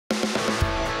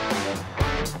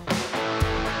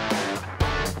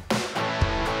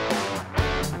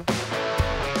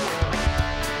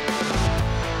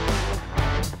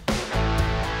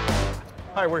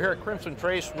Hi, we're here at Crimson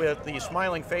Trace with the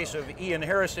smiling face of Iain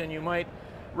Harrison. You might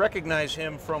recognize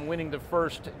him from winning the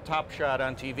first Top Shot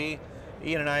on TV.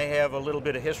 Iain and I have a little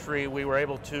bit of history. We were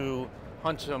able to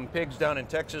hunt some pigs down in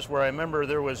Texas where I remember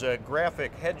there was a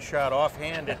graphic headshot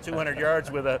offhand at 200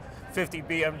 yards with a 50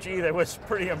 BMG that was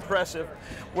pretty impressive.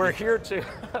 We're here to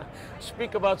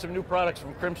speak about some new products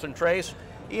from Crimson Trace.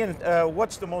 Iain,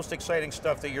 what's the most exciting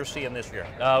stuff that you're seeing this year?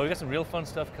 We've got some real fun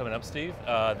stuff coming up, Steve.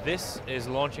 This is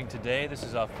launching today. This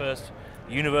is our first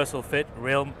universal fit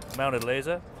rail-mounted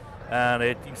laser. And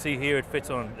you can see here it fits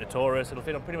on a Taurus. It'll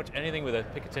fit on pretty much anything with a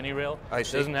Picatinny rail. I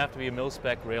see. It doesn't have to be a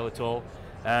mil-spec rail at all.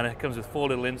 And it comes with 4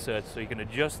 little inserts, so you can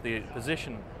adjust the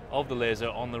position of the laser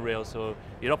on the rail, so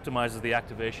it optimizes the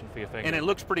activation for your finger. And it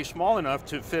looks pretty small enough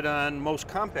to fit on most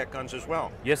compact guns as well.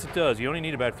 Yes, it does. You only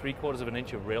need about 3/4 of an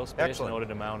inch of rail space in order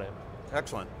to mount it.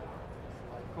 Excellent.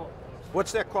 Cool.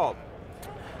 What's that called?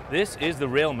 This is the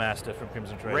Railmaster from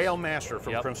Crimson Trace. Railmaster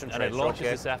from Crimson Trace. And it launches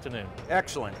this afternoon.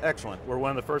 Excellent, excellent. We're one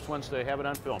of the first ones to have it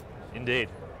on film. Indeed.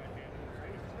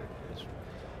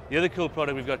 The other cool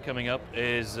product we've got coming up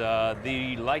is the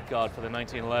LightGuard for the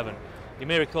 1911. You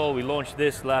may recall we launched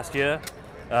this last year.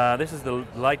 This is the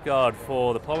LightGuard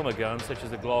for the polymer guns, such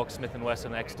as the Glock, Smith &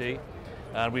 Wesson XD.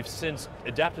 And we've since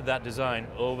adapted that design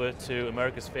over to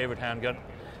America's favorite handgun.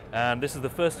 And this is the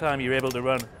first time you're able to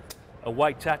run a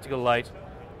white tactical light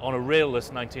on a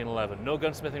railless 1911. No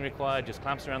gunsmithing required, just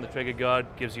clamps around the trigger guard,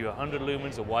 gives you 100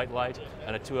 lumens of white light,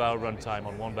 and a 2-hour run time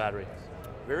on 1 battery.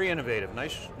 Very innovative.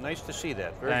 Nice to see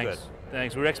that. Very Thanks. good.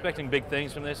 Thanks. We're expecting big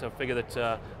things from this. I figure that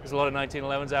there's a lot of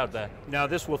 1911s out there. Now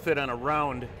this will fit on a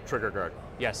round trigger guard.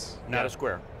 Yes. Not a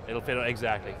square. It'll fit on,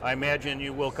 exactly. I imagine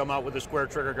you will come out with a square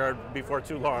trigger guard before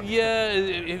too long. Yeah,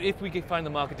 if we can find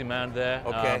the market demand there.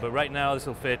 Okay. But right now this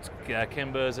will fit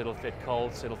Kimbers, it'll fit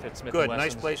Colts, it'll fit Smith & Good.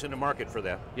 Wessons. Nice place in the market for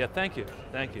that. Yeah, thank you.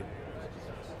 Thank you.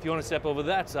 If you want to step over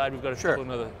that side, we've got a couple of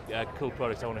other cool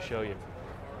products I want to show you.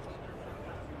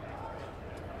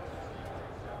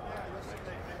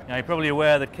 Now you're probably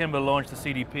aware that Kimber launched the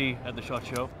CDP at the SHOT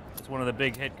Show. It's one of the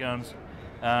big hit guns.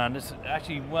 And it's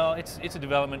actually, well, it's a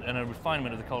development and a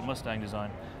refinement of the Colt Mustang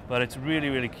design. But it's really,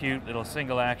 really cute little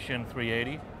single action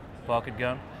 380 pocket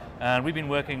gun. And we've been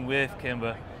working with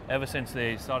Kimber ever since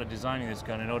they started designing this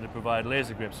gun in order to provide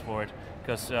laser grips for it.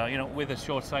 Because, you know, with a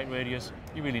short sight radius,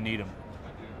 you really need them.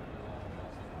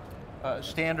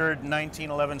 Standard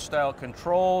 1911 style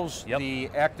controls. Yep. The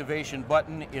activation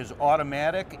button is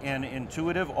automatic and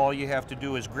intuitive. All you have to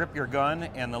do is grip your gun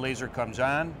and the laser comes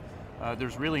on.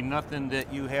 There's really nothing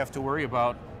that you have to worry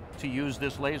about to use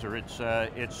this laser.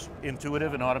 It's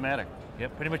intuitive and automatic.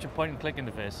 Yep, pretty much a point and click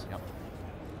interface. Yep.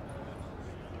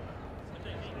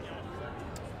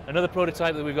 Another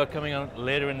prototype that we've got coming on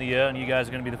later in the year, and you guys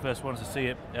are going to be the first ones to see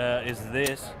it, is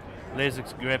this laser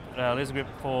grip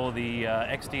for the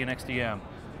XD and XDM.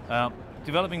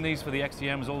 Developing these for the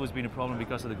XDM has always been a problem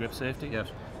because of the grip safety. Yes.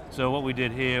 So what we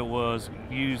did here was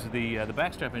use the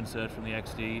backstrap insert from the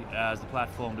XD as the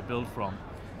platform to build from.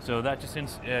 So that just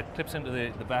clips into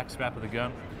the backstrap of the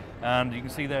gun, and you can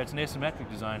see there it's an asymmetric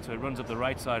design, so it runs up the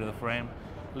right side of the frame,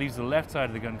 leaves the left side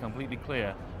of the gun completely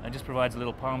clear, and just provides a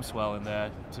little palm swell in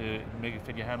there to make it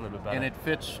fit your hand a little bit better. And it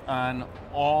fits on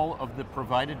all of the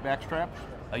provided backstraps?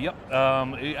 Yep.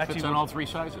 It actually fits on all 3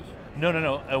 sizes?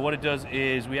 No. What it does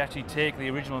is we actually take the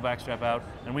original backstrap out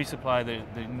and we supply the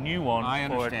new one. I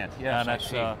understand. Yes, I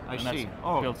see.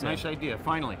 Oh, nice idea.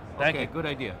 Finally. Thank you. Good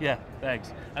idea. Yeah,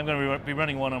 thanks. I'm going to be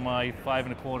running one on my 5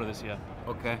 1/4 this year.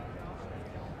 Okay.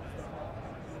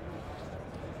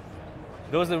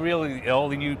 Those are really all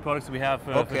the new products that we have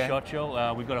for SHOT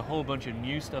Show. We've got a whole bunch of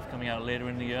new stuff coming out later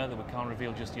in the year that we can't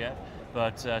reveal just yet.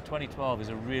 But 2012 is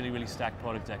a really, really stacked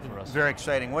product deck for us. Very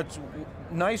exciting. What's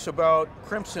nice about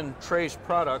Crimson Trace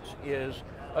products is,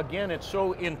 again, it's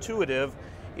so intuitive.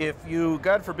 If you,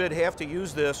 God forbid, have to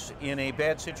use this in a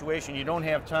bad situation, you don't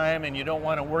have time and you don't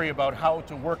want to worry about how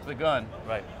to work the gun.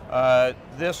 Right.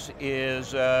 This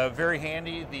is very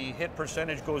handy. The hit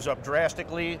percentage goes up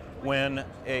drastically when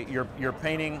you're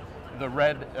painting the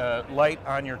red light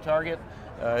on your target.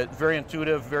 Very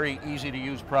intuitive, very easy to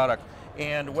use product.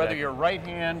 And whether you're right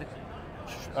hand,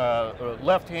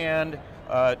 left hand,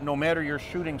 no matter your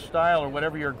shooting style or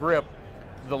whatever your grip,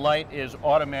 the light is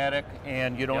automatic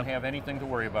and you don't have anything to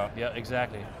worry about. Yeah,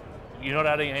 exactly. You're not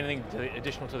adding anything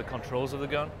additional to the controls of the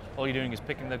gun. All you're doing is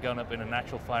picking the gun up in a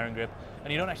natural firing grip,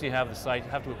 and you don't actually have the sight.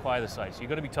 You have to acquire the sight. So you're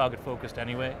going to be target focused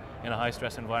anyway in a high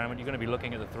stress environment. You're going to be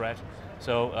looking at the threat.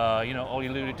 So you know, all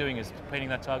you're doing is painting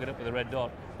that target up with a red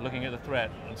dot, looking at the threat,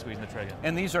 and squeezing the trigger.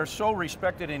 And these are so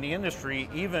respected in the industry.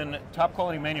 Even top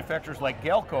quality manufacturers like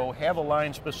Galco have a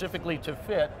line specifically to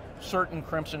fit certain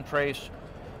Crimson Trace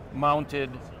mounted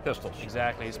pistols.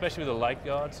 Exactly, especially with the light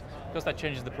guards, because that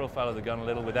changes the profile of the gun a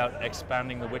little without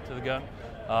expanding the width of the gun.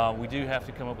 We do have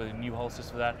to come up with new holsters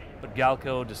for that, but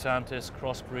Galco, DeSantis,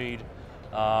 Crossbreed,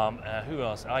 who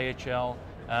else? IHL,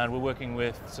 and we're working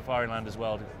with Safariland as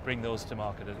well to bring those to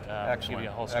market and give you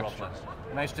a holster option.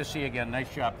 Nice to see you again.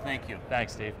 Nice job. Thank you.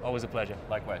 Thanks, Steve. Always a pleasure.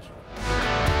 Likewise.